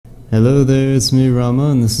Hello there, it's me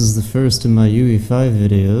Rama, and this is the first of my UE5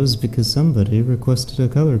 videos because somebody requested a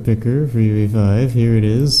color picker for UE5. Here it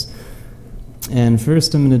is. And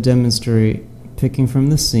first I'm going to demonstrate picking from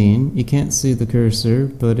the scene. You can't see the cursor,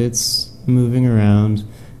 but it's moving around.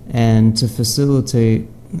 And to facilitate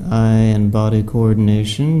eye and body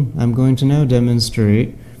coordination, I'm going to now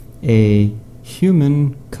demonstrate a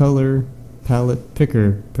human color palette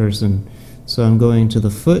picker person. So I'm going to the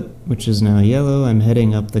foot, which is now yellow. I'm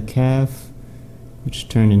heading up the calf, which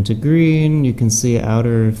turned into green. You can see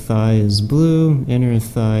outer thigh is blue, inner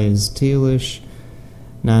thigh is tealish.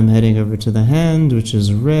 Now I'm heading over to the hand, which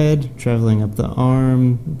is red, traveling up the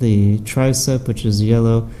arm, the tricep, which is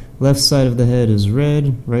yellow. Left side of the head is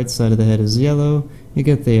red, right side of the head is yellow. You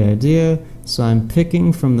get the idea. So I'm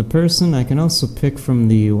picking from the person. I can also pick from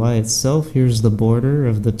the UI itself. Here's the border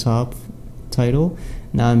of the top title.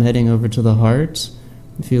 Now I'm heading over to the heart.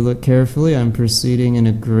 If you look carefully, I'm proceeding in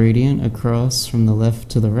a gradient across from the left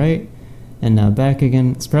to the right, and now back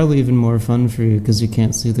again. It's probably even more fun for you because you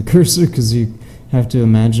can't see the cursor because you have to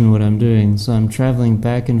imagine what I'm doing. So I'm traveling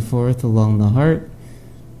back and forth along the heart,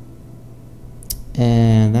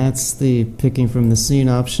 and that's the picking from the scene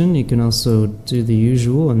option. You can also do the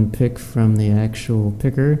usual and pick from the actual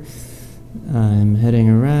picker. I'm heading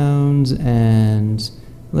around, and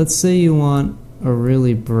let's say you want a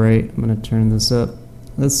really bright, I'm going to turn this up.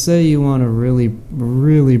 Let's say you want a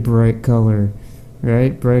really bright color,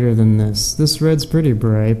 right? Brighter than this. This red's pretty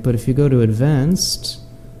bright, but if you go to advanced,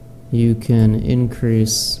 you can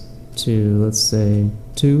increase to, let's say,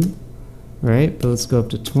 2, right? But let's go up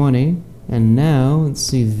to 20. And now, let's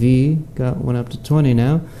see, V got one up to 20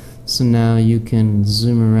 now. So now you can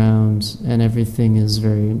zoom around and everything is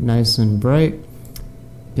very nice and bright.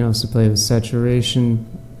 You can also play with saturation,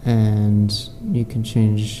 and you can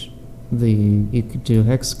change you could do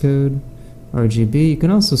hex code, RGB. You can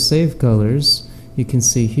also save colors. You can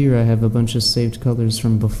see here I have a bunch of saved colors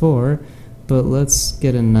from before, but let's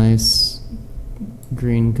get a nice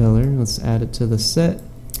green color. Let's add it to the set.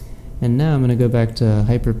 And now I'm going to go back to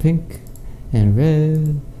hyper pink and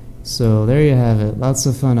red. So there you have it. Lots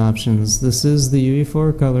of fun options. This is the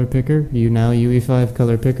UE4 color picker, now UE5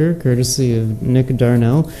 color picker, courtesy of Nick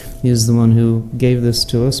Darnell. He is the one who gave this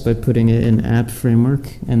to us by putting it in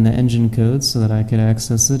AppFramework and the engine code so that I could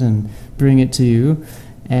access it and bring it to you.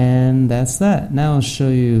 And that's that. Now I'll show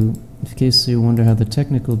you, in case you wonder how the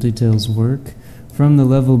technical details work, from the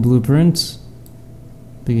level blueprint,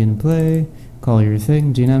 begin play. Call your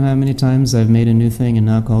thing. Do you know how many times I've made a new thing and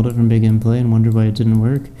not called it from begin play and wondered why it didn't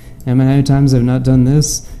work? And how many times I've not done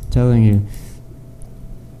this? Telling you.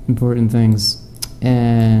 Important things.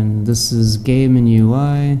 And this is game and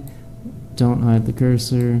UI. Don't hide the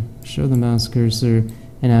cursor. Show the mouse cursor.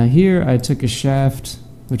 And now here I took a shaft,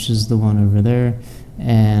 which is the one over there,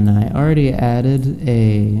 and I already added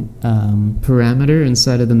a parameter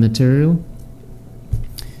inside of the material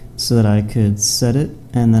so that I could set it.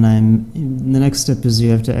 And then the next step is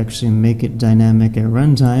you have to actually make it dynamic at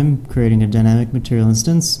runtime, creating a dynamic material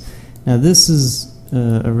instance. Now this is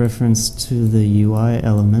a reference to the UI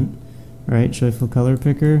element, right? Joyful color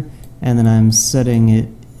picker. And then I'm setting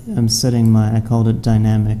I called it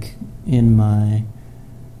dynamic in my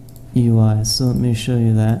UI. So let me show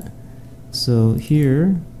you that. So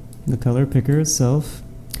here, the color picker itself,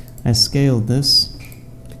 I scaled this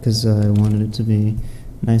because I wanted it to be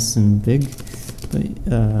nice and big.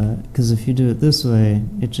 Because if you do it this way,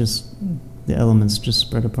 the elements just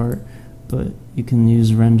spread apart. But you can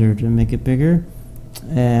use render to make it bigger.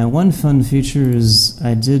 And one fun feature is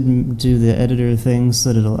I did do the editor thing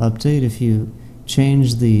so that it'll update if you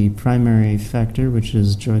change the primary factor, which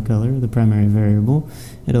is joy color, the primary variable.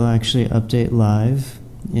 It'll actually update live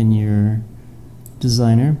in your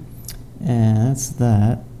designer. And that's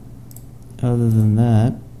that. Other than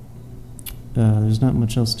that, there's not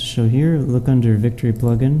much else to show here. Look under Victory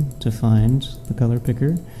Plugin to find the color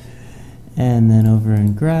picker. And then over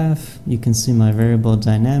in Graph, you can see my variable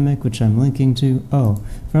dynamic, which I'm linking to. Oh,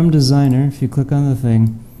 from Designer, if you click on the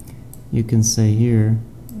thing, you can say here,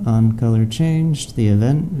 on color changed, the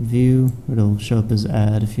event, view, it'll show up as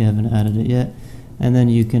add if you haven't added it yet. And then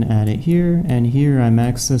you can add it here, and here I'm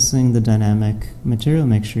accessing the dynamic material.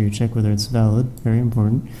 Make sure you check whether it's valid, very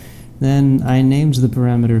important. Then I named the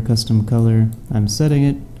parameter custom color. I'm setting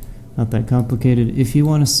it, not that complicated. If you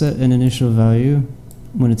want to set an initial value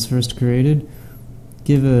when it's first created,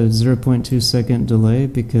 give a 0.2 second delay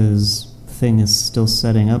because the thing is still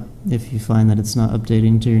setting up. If you find that it's not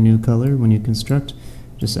updating to your new color when you construct,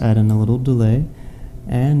 just add in a little delay.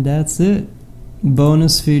 And that's it.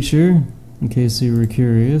 Bonus feature, in case you were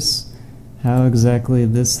curious, how exactly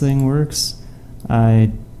this thing works.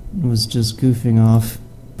 I was just goofing off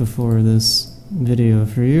before this video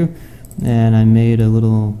for you, and I made a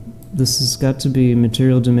little, this has got to be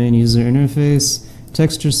material domain user interface.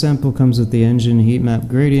 Texture sample comes with the engine heat map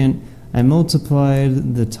gradient. I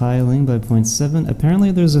multiplied the tiling by 0.7.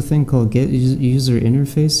 Apparently there's a thing called get user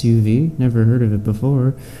interface UV. Never heard of it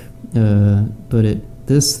before. But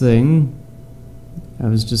this thing, I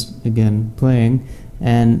was just again playing,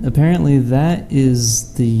 and apparently that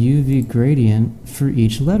is the UV gradient for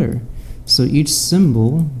each letter. So each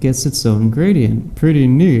symbol gets its own gradient. Pretty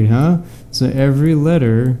neat, huh? So every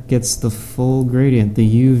letter gets the full gradient,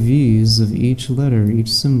 the UVs of each letter, each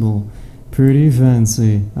symbol. Pretty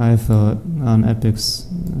fancy, I thought, on Epic's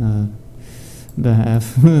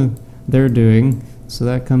behalf. They're doing. So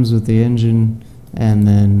that comes with the engine, and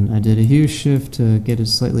then I did a hue shift to get a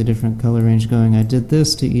slightly different color range going. I did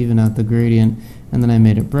this to even out the gradient, and then I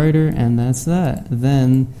made it brighter, and that's that.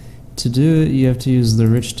 Then to do it, you have to use the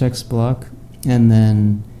rich text block, and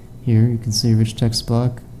then here you can see rich text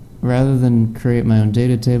block. Rather than create my own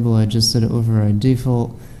data table, I just did it override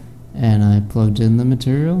default, and I plugged in the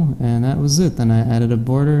material, and that was it. Then I added a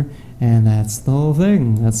border, and that's the whole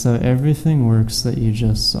thing. That's how everything works that you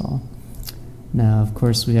just saw. Now, of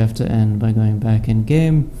course, we have to end by going back in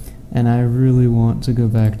game, and I really want to go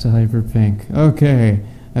back to Hyperpink. Okay,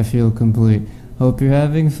 I feel complete. Hope you're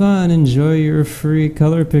having fun. Enjoy your free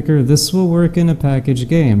color picker. This will work in a package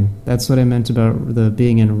game. That's what I meant about the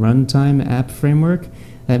being in Runtime AppFramework.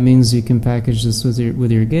 That means you can package this with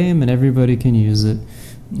your game, and everybody can use it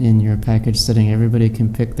in your package setting. Everybody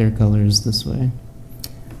can pick their colors this way.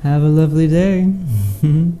 Have a lovely day.